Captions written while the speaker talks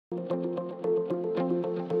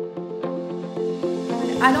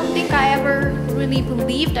I don't think I ever really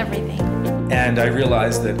believed everything. And I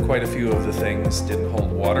realized that quite a few of the things didn't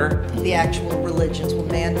hold water. The actual religions were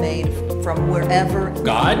man-made from wherever.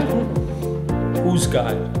 God? Who's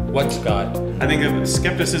God? What's God? I think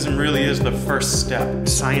skepticism really is the first step.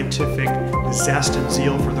 Scientific zest and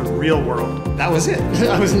zeal for the real world. That was it.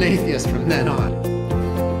 I was an atheist from then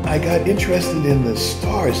on. I got interested in the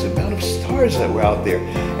stars, the amount of stars that were out there.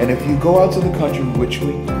 And if you go out to the country, which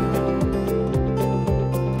we...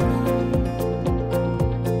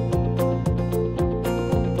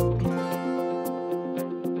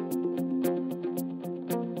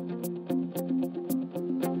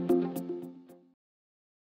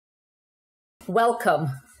 Welcome.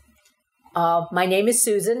 My name is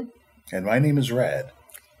Susan. And my name is Rad.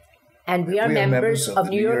 And we are members of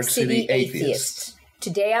New York City Atheists.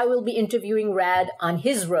 Today I will be interviewing Rad on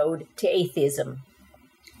his road to atheism.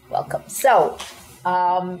 Welcome. So,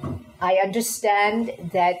 I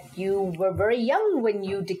understand that you were very young when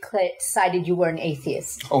you decided you were an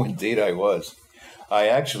atheist. Oh, indeed I was. I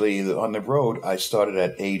actually, on the road, I started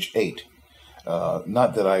at age 8.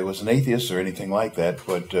 Not that I was an atheist or anything like that,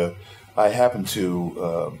 but I happened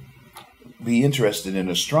to be interested in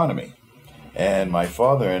astronomy. And my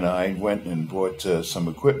father and I went and bought some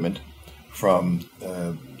equipment from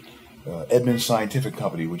Edmunds Scientific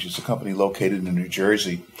Company, which is a company located in New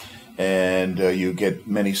Jersey. And you get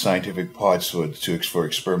many scientific parts for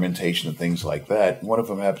experimentation and things like that. One of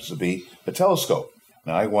them happens to be a telescope.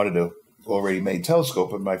 Now, I wanted a already made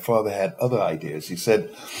telescope, but my father had other ideas. He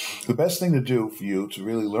said, the best thing to do for you to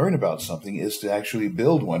really learn about something is to actually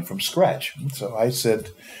build one from scratch. So I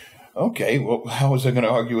said, okay, well, how was I going to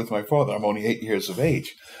argue with my father? I'm only 8 years of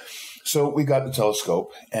age. So we got the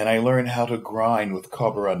telescope, and I learned how to grind with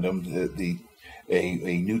carborundum,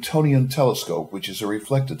 a Newtonian telescope, which is a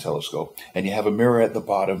reflector telescope. And you have a mirror at the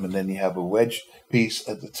bottom, and then you have a wedge piece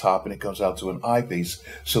at the top, and it comes out to an eyepiece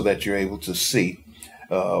so that you're able to see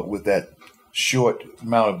with that short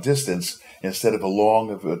amount of distance instead of a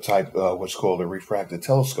long of a type, what's called a refractor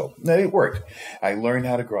telescope. Now, it worked. I learned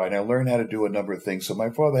how to grind. I learned how to do a number of things. So my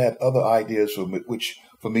father had other ideas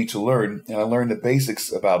for me to learn, and I learned the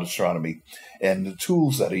basics about astronomy and the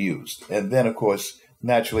tools that are used. And then, of course,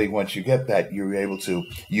 naturally, once you get that, you're able to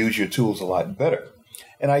use your tools a lot better.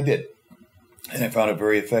 And I did. And I found it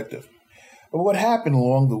very effective. But what happened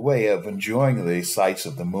along the way of enjoying the sights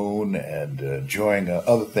of the moon and enjoying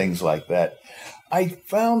other things like that, I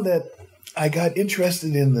found that I got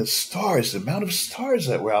interested in the stars, the amount of stars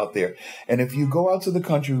that were out there. And if you go out to the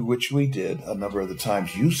country, which we did a number of the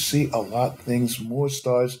times, you see a lot of things, more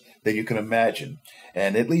stars than you can imagine.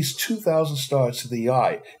 And at least 2,000 stars to the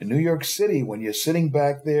eye. In New York City, when you're sitting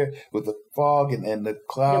back there with the fog and the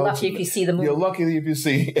clouds. You're lucky if you see the moon. You're lucky if you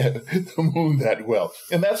see the moon that well.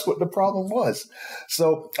 And that's what the problem was.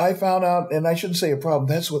 So I found out, and I shouldn't say a problem,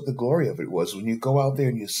 that's what the glory of it was. When you go out there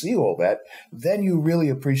and you see all that, then you really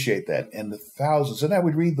appreciate that. And the thousands. And I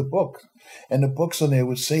would read the book. And the books on there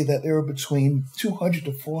would say that there are between 200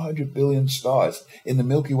 to 400 billion stars in the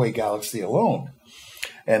Milky Way galaxy alone.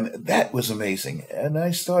 And that was amazing. And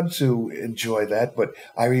I started to enjoy that, but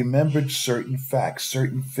I remembered certain facts,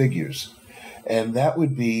 certain figures. And that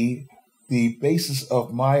would be the basis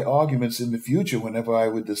of my arguments in the future whenever I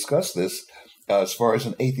would discuss this as far as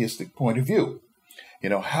an atheistic point of view. You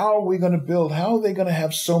know, how are we going to build, how are they going to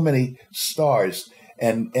have so many stars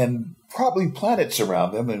and probably planets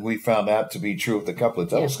around them? And we found that to be true with the Kepler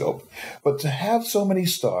telescope. Yeah. But to have so many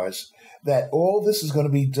stars, that all this is going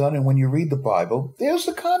to be done, and when you read the Bible, there's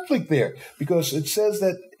a conflict there, because it says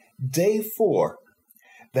that day 4,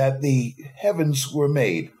 that the heavens were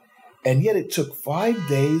made, and yet it took 5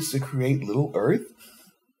 days to create little Earth.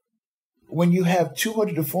 When you have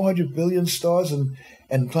 200 to 400 billion stars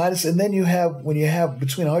and planets, and then when you have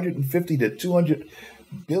between 150 to 200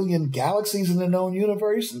 billion galaxies in the known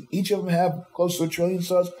universe, and each of them have close to 1 trillion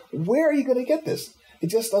stars, where are you going to get this? It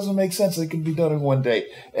just doesn't make sense. It can be done in one day.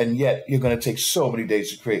 And yet you're going to take so many days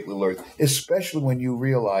to create little Earth, especially when you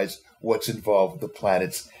realize what's involved with the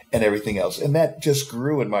planets and everything else. And that just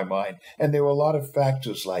grew in my mind. And there were a lot of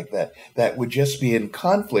factors like that that would just be in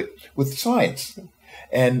conflict with science.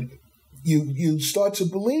 And you start to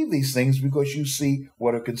believe these things because you see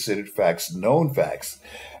what are considered facts, known facts.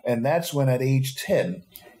 And that's when at age 10,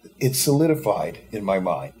 it solidified in my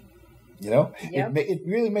mind. You know, yep. It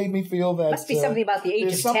really made me feel that must be something about the age of 10.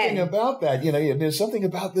 There's something about that, you know. There's something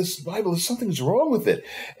about this Bible. Something's wrong with it,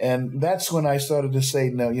 and that's when I started to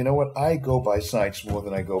say, no, you know what? I go by science more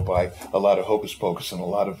than I go by a lot of hocus pocus and a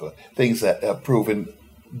lot of things that are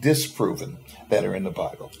disproven that are in the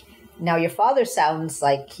Bible. Now, your father sounds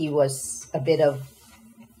like he was a bit of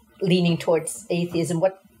leaning towards atheism.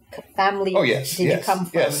 What family did you come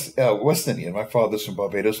from? Yes, West Indian. My father's from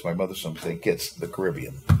Barbados. My mother's from St. Kitts, the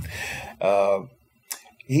Caribbean.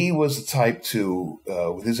 He was the type to,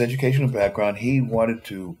 with his educational background, he wanted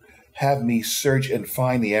to have me search and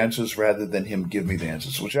find the answers rather than him give me the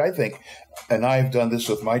answers, which I think, and I've done this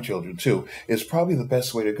with my children too, is probably the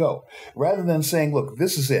best way to go. Rather than saying, look,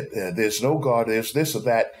 this is it, there's no God, there's this or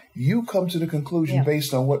that, you come to the conclusion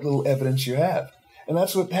based on what little evidence you have. And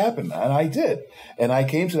that's what happened. And I did. And I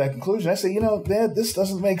came to that conclusion. I said, Dad, this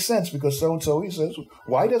doesn't make sense because so-and-so. He says,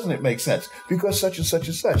 why doesn't it make sense? Because such and such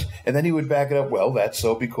and such. And then he would back it up. Well, that's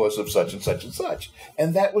so because of such and such and such.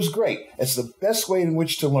 And that was great. It's the best way in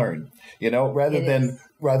which to learn, rather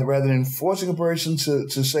than forcing a person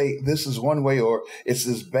to say this is one way or it's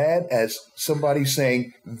as bad as somebody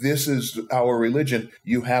saying this is our religion.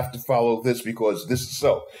 You have to follow this because this is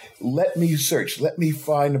so. Let me search. Let me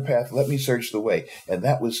find the path. Let me search the way. And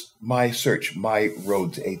that was my search, my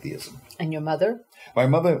road to atheism. And your mother? My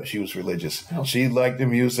mother, she was religious. Oh. She liked the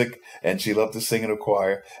music and she loved to sing in a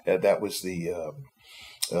choir. That was the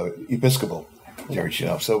Episcopal church,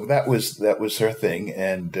 So that was her thing.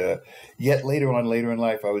 And yet later in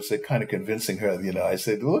life, I was kind of convincing her, I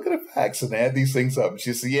said, look at the facts and add these things up. And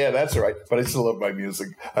she said, yeah, that's right. But I still love my music.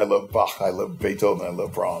 I love Bach. I love Beethoven. I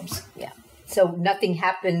love Brahms. Yeah. So nothing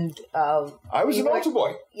happened. I was an altar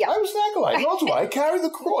boy. Yeah. I was an acolyte, an altar boy. I carried the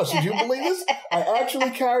cross. Did you believe this? I actually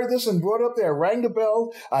carried this and brought it up there. I rang the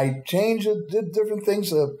bell. I changed it, did different things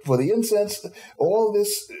for the incense. All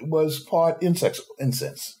this was part incense.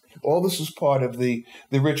 All this was part of the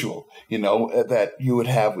ritual, that you would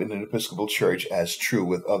have in an Episcopal church as true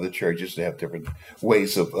with other churches. They have different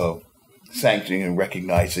ways of sanctioning and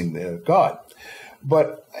recognizing their God.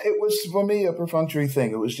 But it was, for me, a perfunctory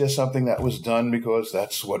thing. It was just something that was done because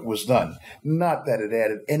that's what was done. Not that it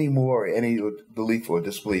added any more, any belief or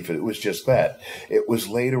disbelief. It was just that. It was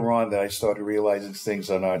later on that I started realizing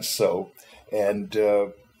things are not so. And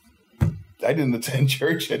I didn't attend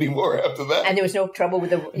church anymore after that. And there was no trouble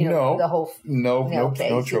with the whole... No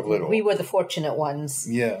trouble at all. We were the fortunate ones.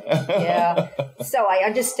 Yeah. Yeah. So I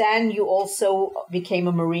understand you also became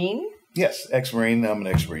a Marine? Yes, ex-Marine. I'm an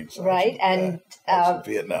ex-Marine. So right, and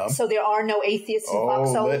Vietnam. So there are no atheists in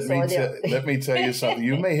foxholes? Let me tell you something.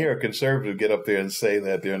 You may hear a conservative get up there and say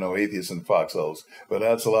that there are no atheists in foxholes, but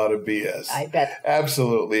that's a lot of BS. I bet.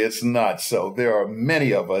 Absolutely, it's not so. There are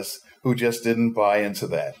many of us who just didn't buy into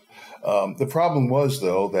that. The problem was,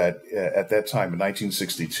 though, that at that time, in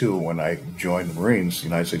 1962, when I joined the Marines, the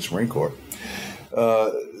United States Marine Corps,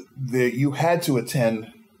 you had to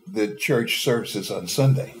attend the church services on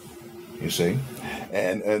Sunday. You see,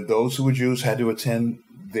 and those who were Jews had to attend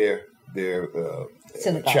their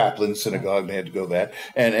chaplain synagogue. They had to go that,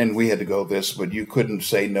 and we had to go this. But you couldn't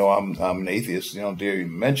say no. I'm an atheist. Dare you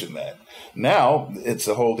mention that? Now it's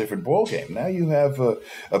a whole different ballgame. Now you have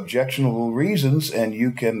objectionable reasons, and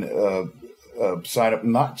you can sign up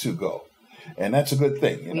not to go, and that's a good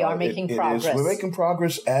thing. We are making progress. We're making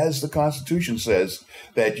progress, as the Constitution says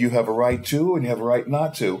that you have a right to, and you have a right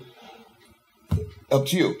not to. Up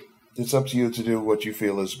to you. It's up to you to do what you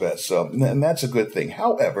feel is best. So, and that's a good thing.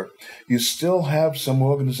 However, you still have some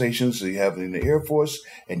organizations that you have in the Air Force,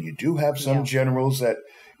 and you do have some generals that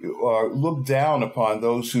are look down upon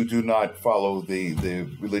those who do not follow the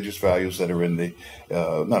religious values that are in the,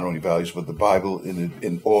 not only values, but the Bible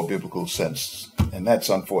in all biblical sense. And that's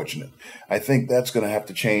unfortunate. I think that's going to have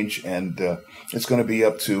to change, and it's going to be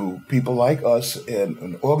up to people like us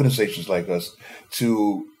and organizations like us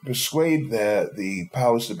to persuade the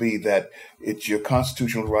powers to be that it's your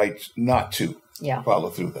constitutional right not to follow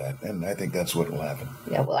through that. And I think that's what will happen.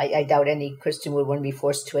 Yeah, well, I doubt any Christian would want to be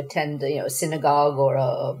forced to attend a synagogue or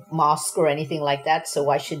a mosque or anything like that. So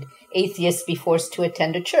why should atheists be forced to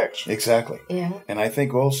attend a church? Exactly. Yeah. And I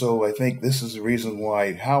think this is the reason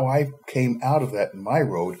why how I came out of that in my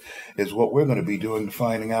road is what we're going to be doing,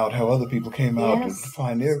 finding out how other people came out to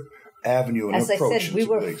find their avenue and approach. As I said, we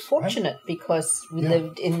were fortunate because we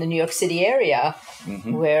lived in the New York City area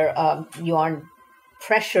where you aren't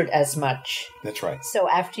pressured as much. That's right. So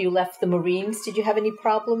after you left the Marines, did you have any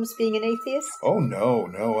problems being an atheist? Oh, no.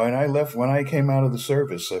 And I left when I came out of the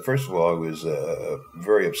service. First of all, I was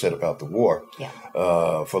very upset about the war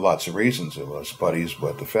for lots of reasons. It was buddies,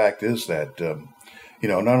 but the fact is that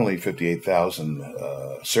not only 58,000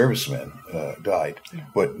 servicemen died,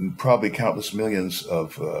 but probably countless millions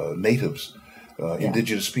of natives,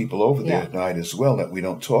 indigenous people over there died as well that we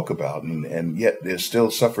don't talk about. And yet they're still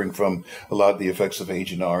suffering from a lot of the effects of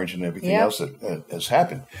Agent Orange and everything else that has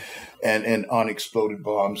happened. And unexploded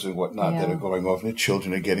bombs and whatnot that are going off, and the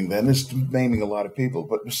children are getting them. It's maiming a lot of people.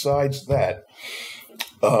 But besides that,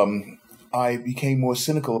 I became more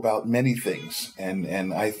cynical about many things,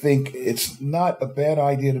 and I think it's not a bad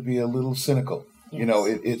idea to be a little cynical. Yes. You know,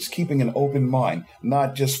 it's keeping an open mind,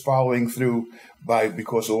 not just following through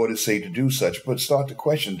because orders say to do such, but start to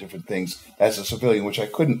question different things as a civilian, which I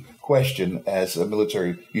couldn't question as a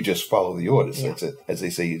military. You just follow the orders. Yeah. As they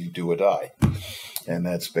say, you do or die, and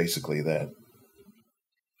that's basically that.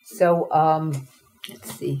 So,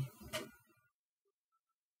 let's see.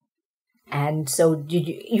 And so, did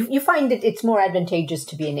you find that it's more advantageous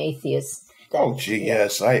to be an atheist? Oh, gee,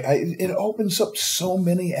 yes. It opens up so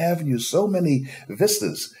many avenues, so many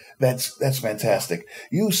vistas. That's fantastic.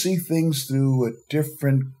 You see things through a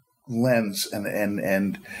different lens,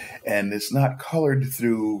 and it's not colored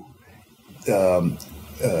through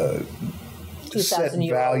set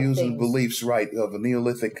values and beliefs, right, of a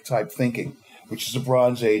Neolithic type thinking, which is a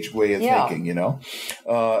Bronze Age way of thinking, you know.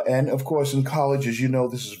 And, of course, in college, as you know,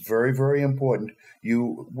 this is very, very important.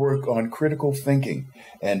 You work on critical thinking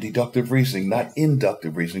and deductive reasoning, not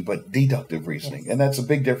inductive reasoning, but deductive reasoning. Yes. And that's a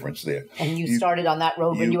big difference there. And you started on that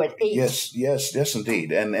road when you were 8. Yes,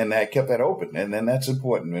 indeed. And I kept that open. And then that's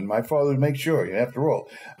important. And my father would make sure, after all,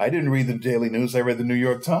 I didn't read the Daily News. I read the New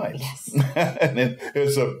York Times. Yes. And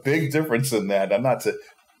there's a big difference in that. I'm not to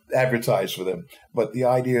advertise for them, but the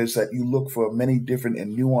idea is that you look for many different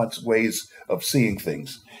and nuanced ways of seeing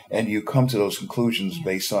things, and you come to those conclusions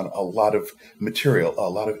based on a lot of material, a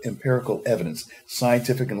lot of empirical evidence,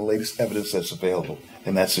 scientific and the latest evidence that's available,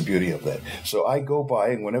 and that's the beauty of that. So I go by,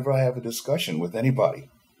 and whenever I have a discussion with anybody,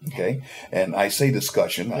 okay, and I say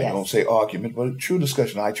discussion, I don't say argument, but a true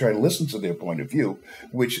discussion, I try to listen to their point of view,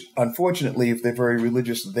 which unfortunately, if they're very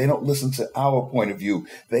religious, they don't listen to our point of view.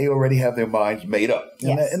 They already have their minds made up.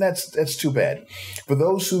 And that's too bad. For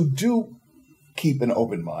those who do keep an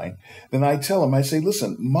open mind, then I tell them, I say,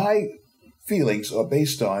 listen, my feelings are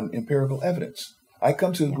based on empirical evidence. I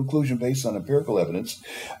come to the conclusion based on empirical evidence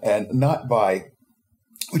and not by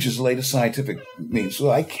which is the latest scientific means. So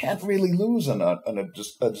I can't really lose on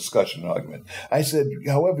a discussion argument. I said,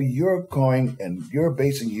 however, you're going and you're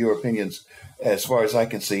basing your opinions, as far as I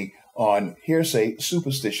can see, on hearsay,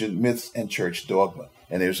 superstition, myths, and church dogma.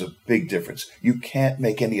 And there's a big difference. You can't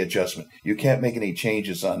make any adjustment. You can't make any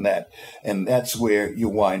changes on that. And that's where you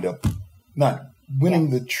wind up not winning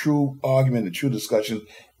the true argument, the true discussion.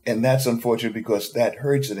 And that's unfortunate because that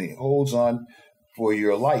hurts and it holds on for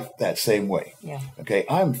your life that same way. Yeah. Okay,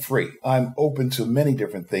 I'm free. I'm open to many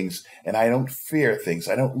different things, and I don't fear things.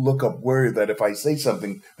 I don't look up worried that if I say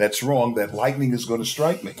something that's wrong, that lightning is going to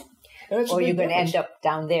strike me. Or you're going to end up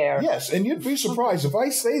down there. Yes, and you'd be surprised if I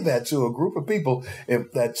say that to a group of people,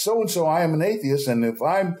 if that so-and-so, I am an atheist, and if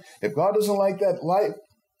God doesn't like that,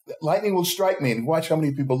 lightning will strike me, and watch how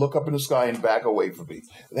many people look up in the sky and back away from me.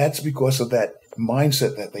 That's because of that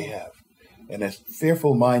mindset that they have. And a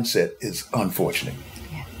fearful mindset is unfortunate.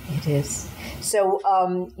 Yeah, it is. So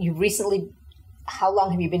you recently, how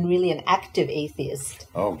long have you been really an active atheist?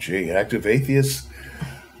 Oh, gee, active atheist?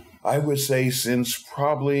 I would say since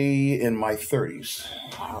probably in my 30s.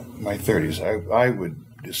 I would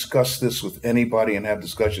discuss this with anybody and have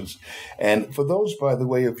discussions. And for those, by the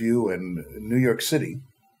way, of you in New York City,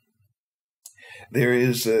 there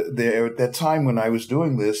at that time when I was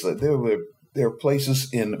doing this, there are places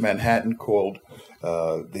in Manhattan called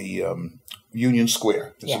the Union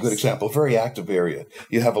Square. It's a good example, a very active area.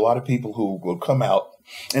 You have a lot of people who will come out,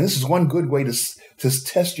 and this is one good way to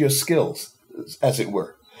test your skills, as it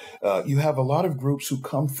were. You have a lot of groups who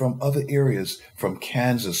come from other areas, from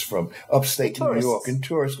Kansas, from upstate New York, and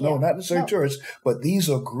tourists. No, not necessarily tourists, but these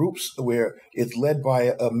are groups where it's led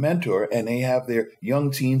by a mentor, and they have their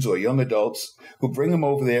young teens or young adults who bring them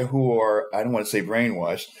over there who are, I don't want to say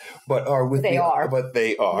brainwashed, but are with they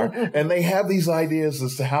are. And they have these ideas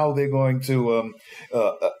as to how they're going to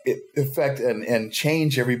affect and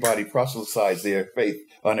change everybody, proselytize their faith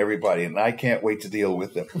on everybody, and I can't wait to deal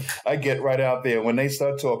with them. I get right out there when they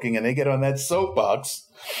start talking and they get on that soapbox,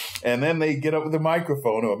 and then they get up with a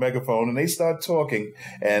microphone or a megaphone and they start talking,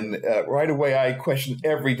 and right away I question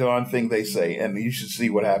every darn thing they say, and you should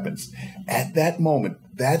see what happens. At that moment,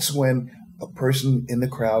 that's when a person in the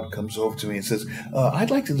crowd comes over to me and says,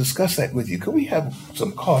 I'd like to discuss that with you. Could we have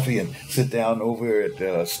some coffee and sit down over at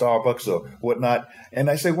Starbucks or whatnot?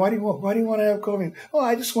 And I say, why do you want to have coffee? Oh,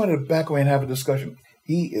 I just wanted to back away and have a discussion.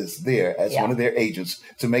 He is there as one of their agents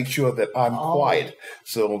to make sure that I'm quiet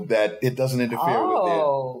so that it doesn't interfere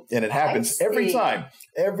with So, and it happens every time.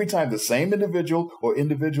 Every time the same individual or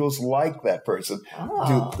individuals like that person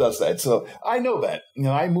does that. So I know that.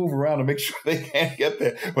 I move around to make sure they can't get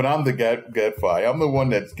there. But I'm the gadfly. I'm the one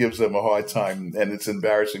that gives them a hard time, and it's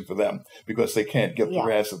embarrassing for them because they can't get the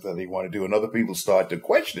answer that they want to do. And other people start to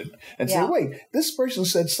question and say, wait, this person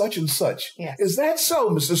said such and such. Yes. Is that so,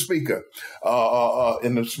 Mr. Speaker?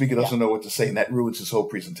 And the speaker doesn't know what to say, and that ruins his whole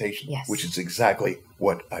presentation, which is exactly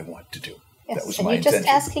what I want to do. Yes, that was and my you're intention.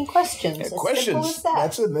 just asking questions. Yeah, as questions. simple as that.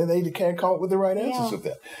 That's it. They can't come up with the right answers with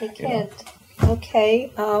that. They can't.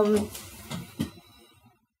 Okay.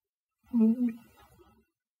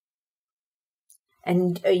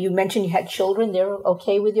 And you mentioned you had children. They're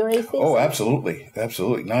okay with your atheism? Oh, absolutely.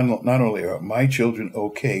 Absolutely. Not only are my children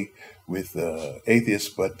okay with atheists,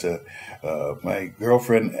 but my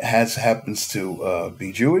girlfriend happens to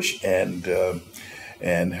be Jewish, and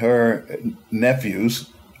her nephews,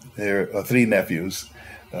 there are 3 nephews,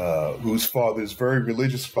 whose father is very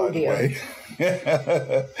religious, by the way.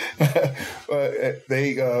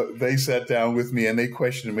 They sat down with me and they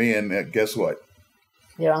questioned me, and guess what?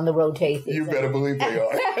 They're on the road to atheism. You better believe they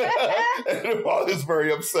are. And the father's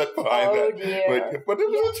very upset behind that. Dear. But it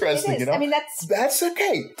was interesting, I mean, that's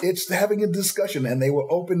okay. It's having a discussion, and they were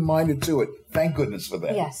open-minded to it. Thank goodness for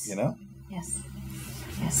that. Yes. Yes.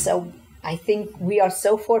 So I think we are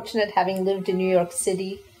so fortunate, having lived in New York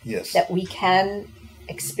City, that we can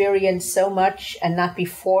experience so much and not be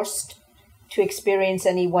forced to experience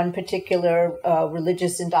any one particular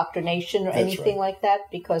religious indoctrination or anything like that,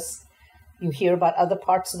 because you hear about other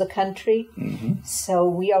parts of the country. Mm-hmm. So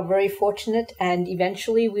we are very fortunate, and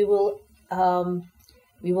eventually we will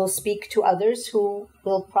speak to others who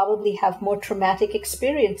will probably have more traumatic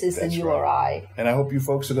experiences than you or I. And I hope you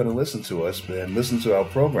folks are going to listen to us and listen to our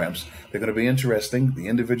programs. They're going to be interesting. The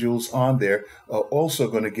individuals on there are also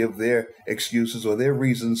going to give their excuses or their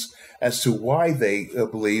reasons as to why they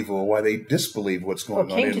believe or why they disbelieve what's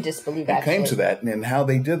going on. Or came to disbelieve, actually. Came to that, and how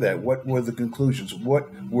they did that. What were the conclusions? What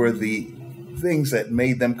were the things that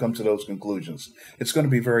made them come to those conclusions? It's going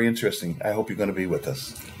to be very interesting. I hope you're going to be with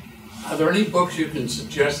us. Are there any books you can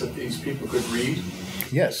suggest that these people could read?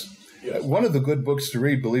 Yes. One of the good books to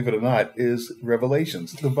read, believe it or not, is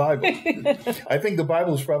Revelations, the Bible. I think the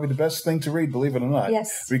Bible is probably the best thing to read, believe it or not.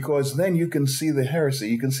 Yes. Because then you can see the heresy,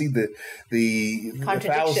 you can see the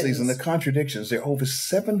fallacies and the contradictions. There are over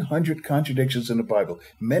 700 contradictions in the Bible,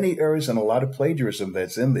 many errors and a lot of plagiarism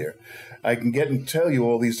that's in there. I can get and tell you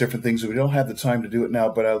all these different things. We don't have the time to do it now,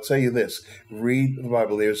 but I'll tell you this. Read the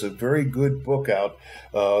Bible. There's a very good book out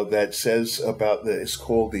that says about it's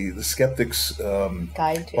called the Skeptic's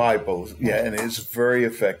Guide to Bible. Yeah, and it's very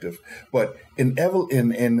effective. But in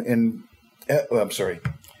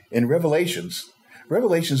Revelations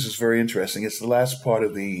is very interesting. It's the last part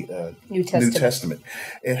of the New Testament.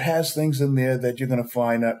 It has things in there that you're going to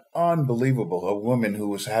find out unbelievable. A woman who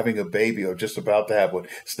was having a baby or just about to have one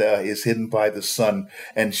is hidden by the sun,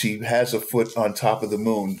 and she has a foot on top of the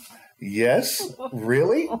moon. Yes,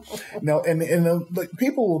 really? No, and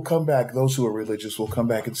people will come back. Those who are religious will come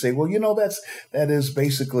back and say, "Well, that is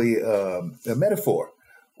basically a metaphor."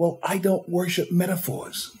 Well, I don't worship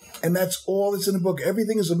metaphors, and that's all that's in the book.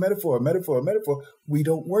 Everything is a metaphor, a metaphor, a metaphor. We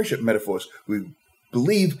don't worship metaphors. We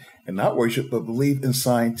believe and not worship, but believe in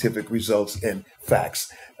scientific results and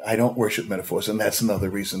facts. I don't worship metaphors, and that's another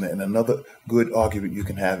reason and another good argument you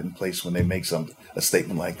can have in place when they make a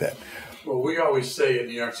statement like that. Well, we always say at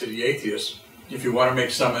New York City Atheists, if you want to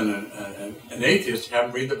make someone an atheist, have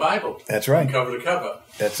them read the Bible. That's right. From cover to cover.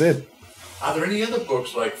 That's it. Are there any other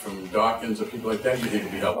books, like from Dawkins or people like that, you think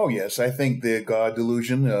would be helpful? Oh, yes. I think The God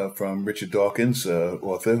Delusion from Richard Dawkins,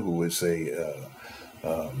 author, who is a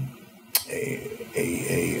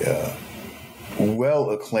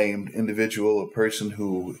well-acclaimed individual, a person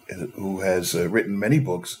who has written many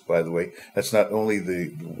books, by the way. That's not only the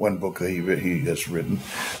one book that he has written,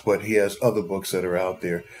 but he has other books that are out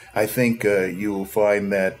there. I think you will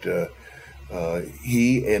find that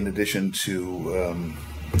he, in addition to,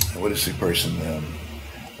 what is the person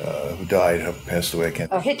who died, passed away, I can't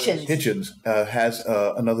think. Hitchens. Hitchens has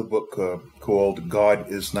another book called God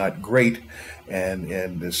is Not Great,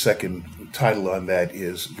 and the second title on that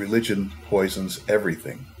is Religion Poisons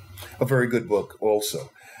Everything. A very good book also.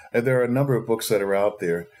 And there are a number of books that are out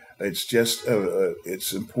there. It's just,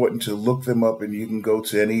 it's important to look them up, and you can go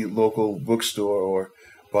to any local bookstore or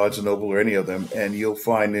Barnes & Noble or any of them, and you'll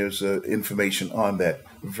find there's information on that.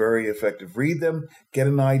 Very effective. Read them, get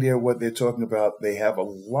an idea of what they're talking about. They have a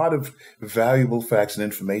lot of valuable facts and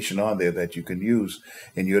information on there that you can use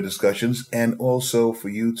in your discussions, and also for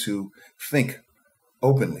you to think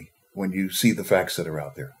openly when you see the facts that are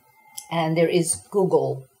out there. And there is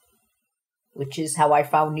Google. which is how I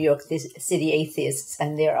found New York City Atheists.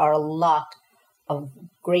 And there are a lot of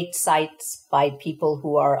great sites by people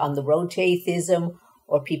who are on the road to atheism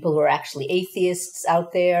or people who are actually atheists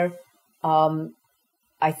out there.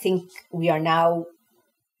 I think we are now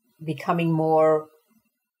becoming more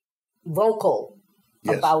vocal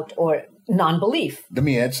about or non-belief. Let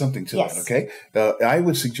me add something to that, okay? I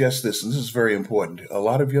would suggest this, and this is very important. A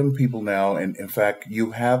lot of young people now, and in fact,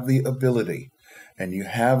 you have the ability and you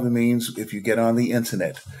have the means, if you get on the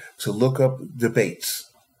internet, to look up debates.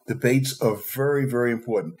 Debates are very, very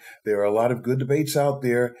important. There are a lot of good debates out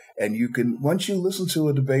there, and you can, once you listen to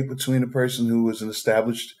a debate between a person who is an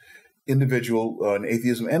established individual on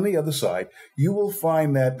atheism and the other side, you will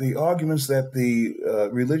find that the arguments that the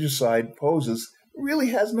religious side poses really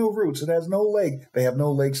has no roots. It has no leg. They have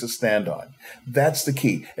no legs to stand on. That's the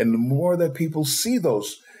key. And the more that people see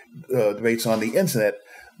those debates on the internet,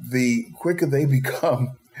 the quicker they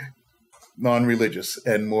become non-religious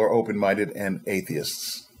and more open-minded and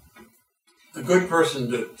atheists. A good person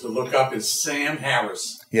to look up is Sam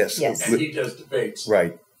Harris. Yes. And he does debates.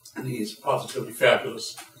 Right. And he's positively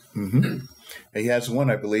fabulous. Mm-hmm. He has one,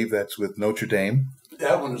 I believe, that's with Notre Dame.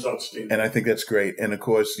 That one is outstanding. And I think that's great. And, of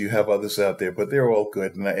course, you have others out there, but they're all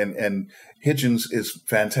good. And Hitchens is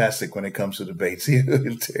fantastic when it comes to debates. He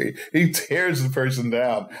tears the person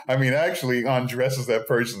down. I mean, actually undresses that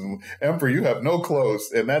person. Emperor, you have no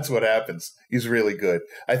clothes. And that's what happens. He's really good.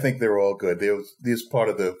 I think they're all good. He's part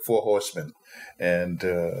of the Four Horsemen. And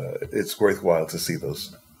it's worthwhile to see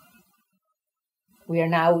those. We are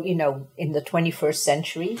now, in the 21st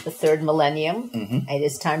century, the third millennium. Mm-hmm. It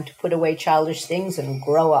is time to put away childish things and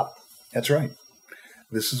grow up. That's right.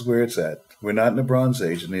 This is where it's at. We're not in the Bronze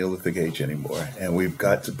Age and Neolithic Age anymore, and we've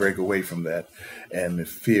got to break away from that and the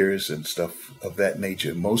fears and stuff of that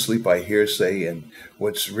nature, mostly by hearsay, and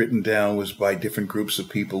what's written down was by different groups of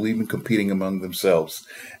people, even competing among themselves.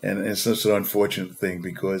 And it's just an unfortunate thing,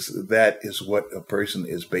 because that is what a person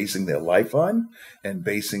is basing their life on and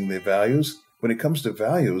basing their values. When it comes to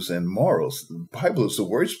values and morals, the Bible is the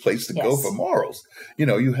worst place to go for morals.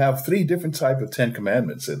 You have 3 different types of 10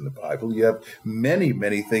 commandments in the Bible. You have many,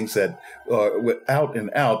 many things that are out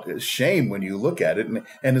and out shame when you look at it. And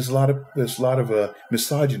there's a lot of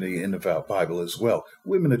misogyny in the Bible as well.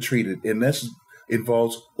 Women are treated, and this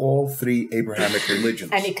involves all 3 Abrahamic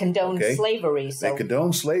religions. And it condones slavery. So. They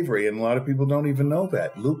condone slavery, and a lot of people don't even know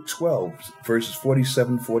that. Luke 12, verses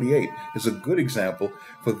 47-48 is a good example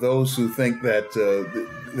for those who think that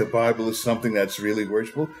the Bible is something that's really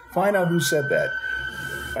worshipful. Find out who said that.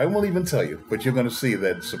 I won't even tell you, but you're going to see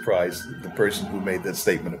that surprise the person who made that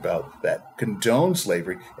statement about that. Condone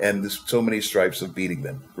slavery, and there's so many stripes of beating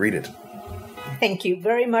them. Read it. Thank you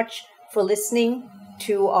very much for listening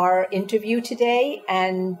to our interview today,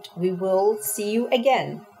 and we will see you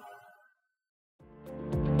again.